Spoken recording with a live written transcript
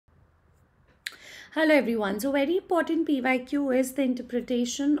Hello everyone. So very important PYQ is the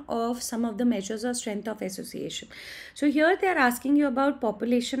interpretation of some of the measures of strength of association. So here they are asking you about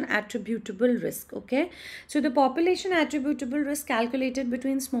population attributable risk. Okay. So the population attributable risk calculated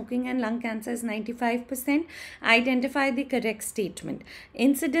between smoking and lung cancer is 95%. Identify the correct statement.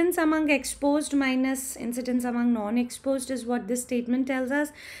 Incidence among exposed minus incidence among non-exposed is what this statement tells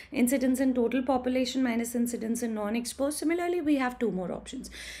us. Incidence in total population minus incidence in non-exposed. Similarly, we have two more options.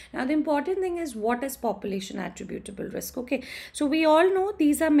 Now the important thing is what is population attributable risk. Okay, so we all know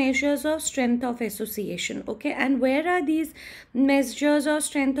these are measures of strength of association. Okay, and where are these measures of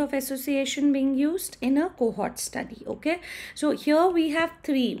strength of association being used? In a cohort study. Okay, so here we have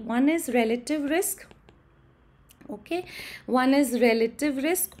three. One is relative risk. Okay, one is relative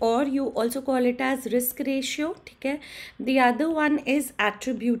risk, or you also call it as risk ratio. Okay, the other one is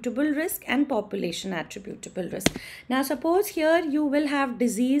attributable risk and population attributable risk. Now suppose here you will have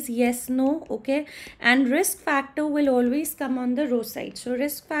disease, yes, no. Okay, and risk factor will always come on the row side. So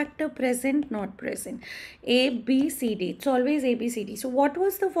risk factor present, not present, A, B, C, D. It's always A, B, C, D. So what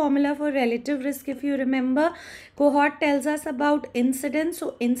was the formula for relative risk? If you remember, cohort tells us about incidence.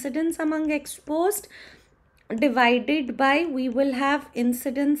 So incidence among exposed divided by, we will have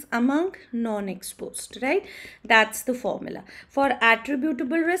incidence among non-exposed, right? That's the formula. For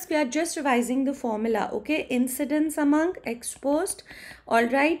attributable risk, we are just revising the formula. Okay, incidence among exposed, all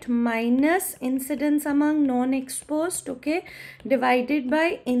right, minus incidence among non-exposed, okay, divided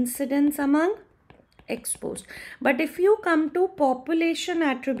by incidence among exposed. But if you come to population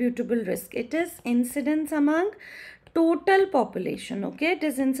attributable risk, it is incidence among total population. Okay, it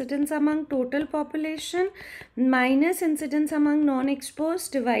is incidence among total population minus incidence among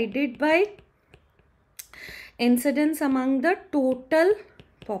non-exposed divided by incidence among the total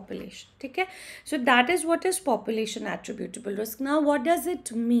population. Okay, so that is what is population attributable risk. Now what does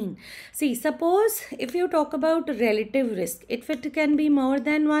it mean? See, suppose if you talk about relative risk, if it can be more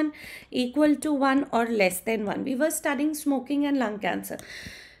than 1, equal to 1, or less than 1. We were studying smoking and lung cancer.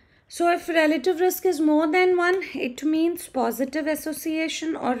 So if relative risk is more than 1, it means positive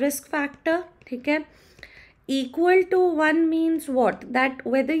association or risk factor. Okay, equal to 1 means what? That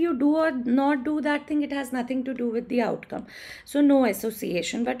whether you do or not do that thing, it has nothing to do with the outcome. So no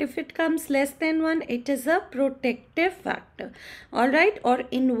association. But if it comes less than 1, it is a protective factor. All right, or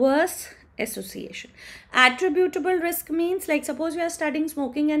inverse association. Attributable risk means, like suppose we are studying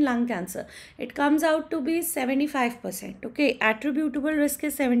smoking and lung cancer, it comes out to be 75%. Okay, attributable risk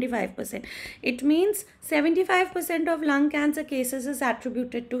is 75%. It means 75% of lung cancer cases is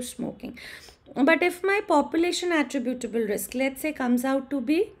attributed to smoking. But if my population attributable risk, let's say, comes out to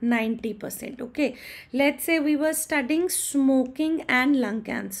be 90%, okay, let's say we were studying smoking and lung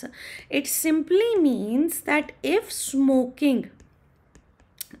cancer, it simply means that if smoking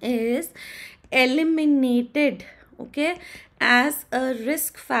is eliminated, okay, as a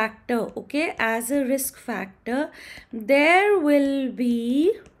risk factor, okay, as a risk factor, there will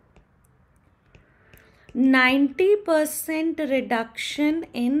be 90% reduction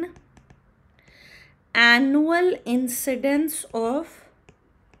in annual incidence of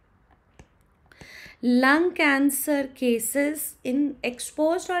lung cancer cases in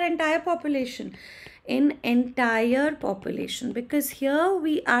exposed or entire population, in entire population, because here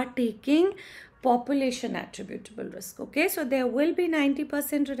we are taking population attributable risk. Okay, so there will be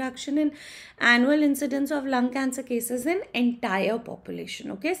 90% reduction in annual incidence of lung cancer cases in entire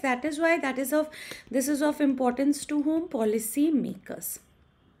population. Okay, so that is why this is of importance to whom? Policy makers.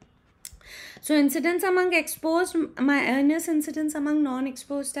 So incidence among exposed minus incidence among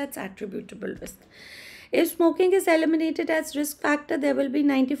non-exposed, that's attributable risk. If smoking is eliminated as risk factor, there will be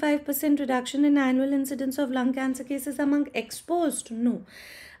 95% reduction in annual incidence of lung cancer cases among exposed. No,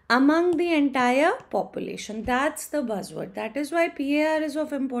 among the entire population. That's the buzzword. That is why PAR is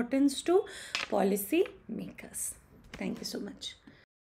of importance to policy makers. Thank you so much.